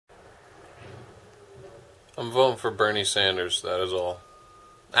I'm voting for Bernie Sanders, that is all.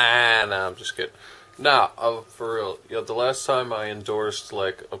 Ah, no, I'm just kidding. Nah, for real. The last time I endorsed,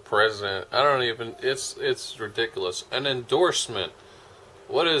 like, a president, I don't even, it's ridiculous. An endorsement.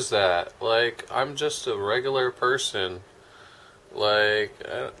 What is that? Like, I'm just a regular person. Like,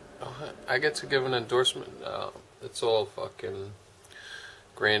 I get to give an endorsement? No, it's all fucking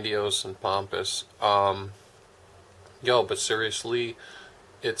grandiose and pompous. But seriously,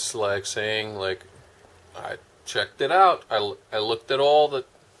 it's like saying, like, I checked it out. I looked at all the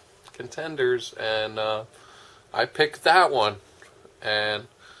contenders, and I picked that one. And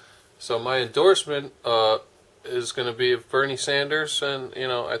so my endorsement is going to be of Bernie Sanders, and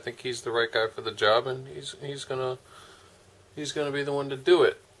I think he's the right guy for the job, and he's gonna be the one to do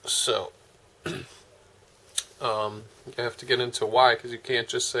it. So you have to get into why, because you can't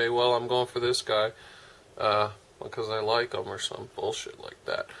just say, well, I'm going for this guy because I like him or some bullshit like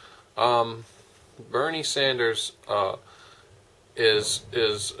that. Bernie Sanders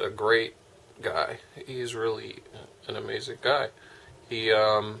is a great guy. He's really an amazing guy. He,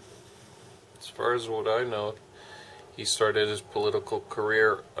 as far as what I know, he started his political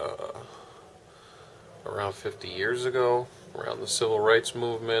career around 50 years ago, around the civil rights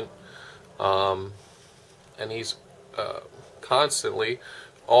movement, and he's constantly,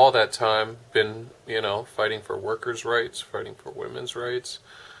 all that time, been, fighting for workers' rights, fighting for women's rights,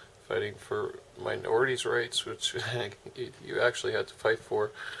 fighting for minorities' rights, which you actually had to fight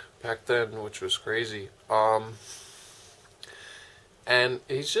for back then, which was crazy. And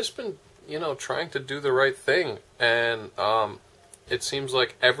he's just been, trying to do the right thing. And it seems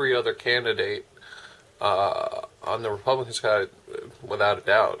like every other candidate on the Republican side, without a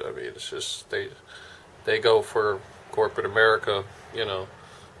doubt, I mean, it's just they go for corporate America,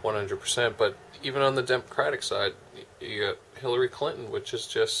 100%. But even on the Democratic side, you got Hillary Clinton, which is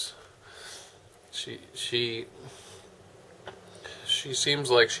just she seems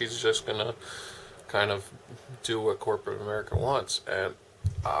like she's just gonna kind of do what corporate America wants, and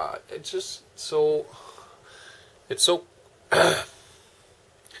it's just so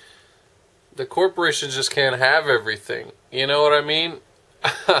the corporations just can't have everything. You know what I mean?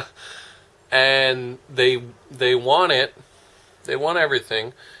 And they want it. They want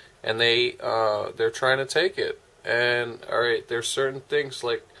everything, and they're trying to take it. And all right, there's certain things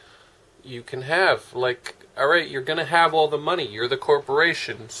like you can have, like, all right, you're gonna have all the money. You're the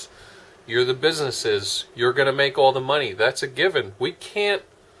corporations. You're the businesses. You're gonna make all the money. That's a given. We can't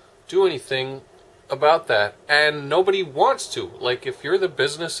do anything about that, and nobody wants to. Like, if you're the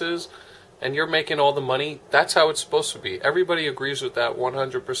businesses and you're making all the money, that's how it's supposed to be. Everybody agrees with that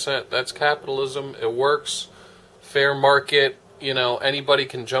 100%. That's capitalism. It works. Fair market. Anybody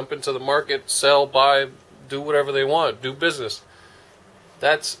can jump into the market, sell, buy, do whatever they want, do business.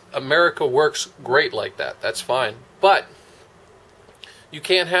 America works great like that. That's fine. But you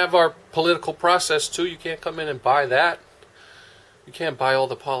can't have our political process too. You can't come in and buy that. You can't buy all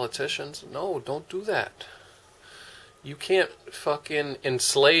the politicians. No, don't do that. You can't fucking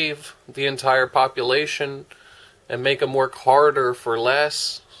enslave the entire population and make them work harder for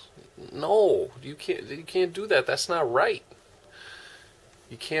less. No, you can't do that. That's not right.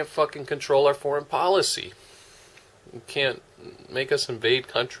 You can't fucking control our foreign policy. You can't make us invade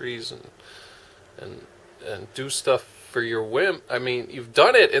countries and do stuff for your whim. I mean, you've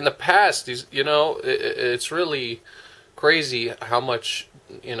done it in the past. It's really crazy how much,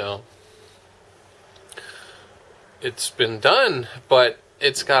 it's been done, but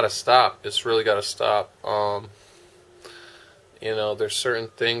it's got to stop. It's really got to stop. There's certain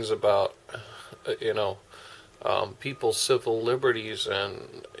things about, people's civil liberties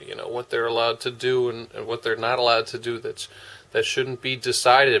and, what they're allowed to do and what they're not allowed to do that shouldn't be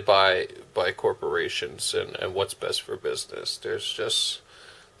decided by corporations and what's best for business.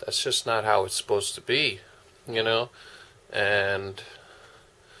 That's just not how it's supposed to be, and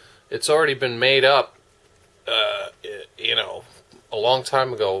it's already been made up, a long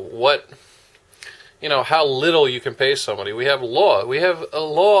time ago, how little you can pay somebody. We have law. We have a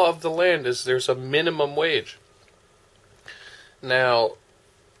law of the land. There's a minimum wage. Now,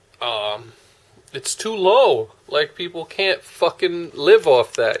 it's too low. Like, people can't fucking live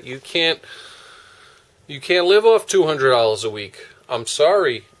off that. You can't live off $200 a week. I'm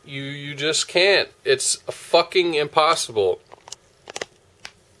sorry. You just can't. It's fucking impossible.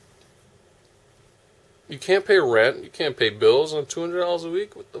 You can't pay rent. You can't pay bills on $200 a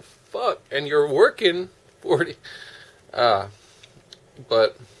week. What the fuck? And you're working 40.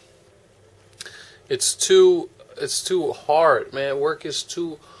 But it's too hard, man. Work is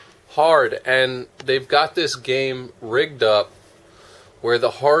too hard, and they've got this game rigged up where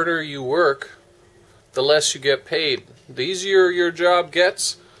the harder you work, the less you get paid. The easier your job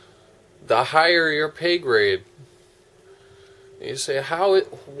gets, the higher your pay grade. You say, how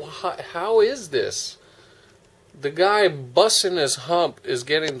is this? The guy busting his hump is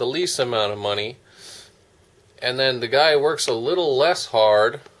getting the least amount of money, and then the guy who works a little less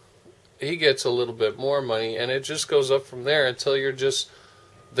hard, he gets a little bit more money, and it just goes up from there until you're just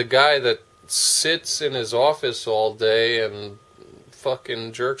the guy that sits in his office all day and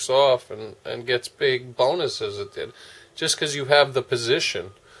fucking jerks off and gets big bonuses at it, just because you have the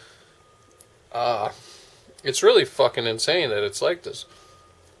position. It's really fucking insane that it's like this.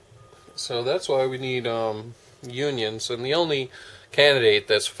 So that's why we need unions, and the only candidate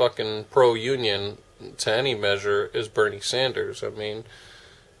that's fucking pro-union to any measure is Bernie Sanders. I mean,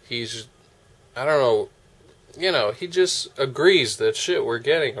 I don't know, he just agrees that shit, we're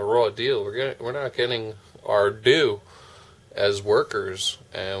getting a raw deal. We're not getting our due as workers,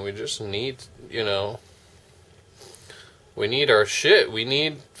 and we just need, we need our shit. We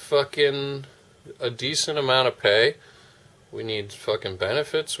need fucking a decent amount of pay. We need fucking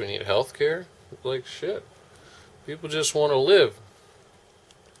benefits. We need health care. Like, shit. People just want to live.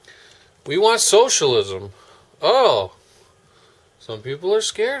 We want socialism. Oh. Some people are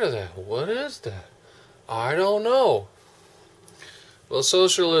scared of that. What is that? I don't know. Well,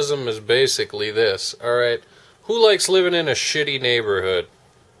 socialism is basically this, alright? Who likes living in a shitty neighborhood?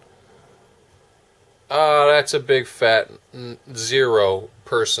 That's a big fat 0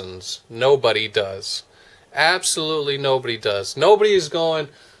 persons. Nobody does. Absolutely nobody does. Nobody is going,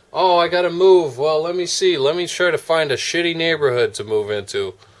 oh, I gotta move. Well, let me see. Let me try to find a shitty neighborhood to move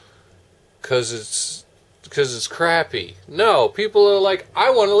into. Because it's crappy. No, people are like,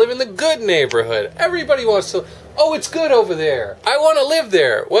 I want to live in the good neighborhood. Everybody wants to, oh, it's good over there. I want to live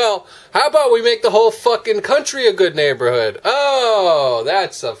there. Well, how about we make the whole fucking country a good neighborhood? Oh,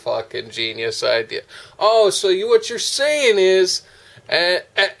 that's a fucking genius idea. Oh, so what you're saying is,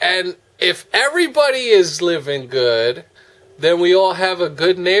 and if everybody is living good, then we all have a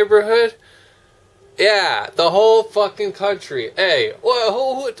good neighborhood? Yeah, the whole fucking country. Hey,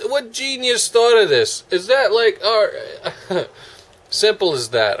 what genius thought of this? Is that like, simple as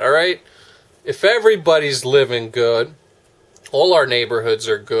that, alright? If everybody's living good, all our neighborhoods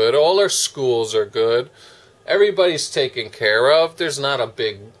are good, all our schools are good, everybody's taken care of, there's not a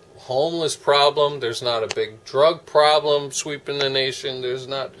big homeless problem, there's not a big drug problem sweeping the nation, there's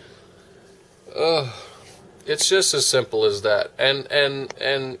not, it's just as simple as that. And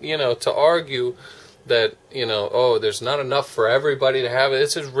to argue that, oh, there's not enough for everybody to have it,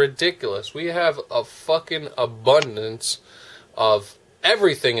 it's just ridiculous. We have a fucking abundance of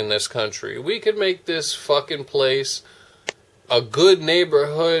everything in this country. We could make this fucking place a good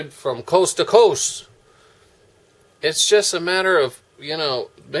neighborhood from coast to coast. It's just a matter of,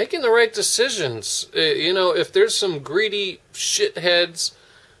 making the right decisions. If there's some greedy shitheads,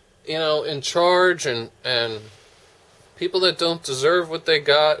 in charge and people that don't deserve what they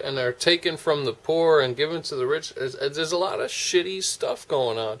got and are taken from the poor and given to the rich, there's a lot of shitty stuff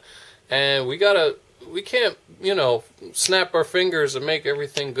going on. And we can't, snap our fingers and make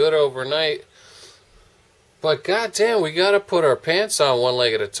everything good overnight. But goddamn, we gotta put our pants on one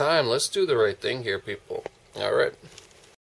leg at a time. Let's do the right thing here, people. Alright.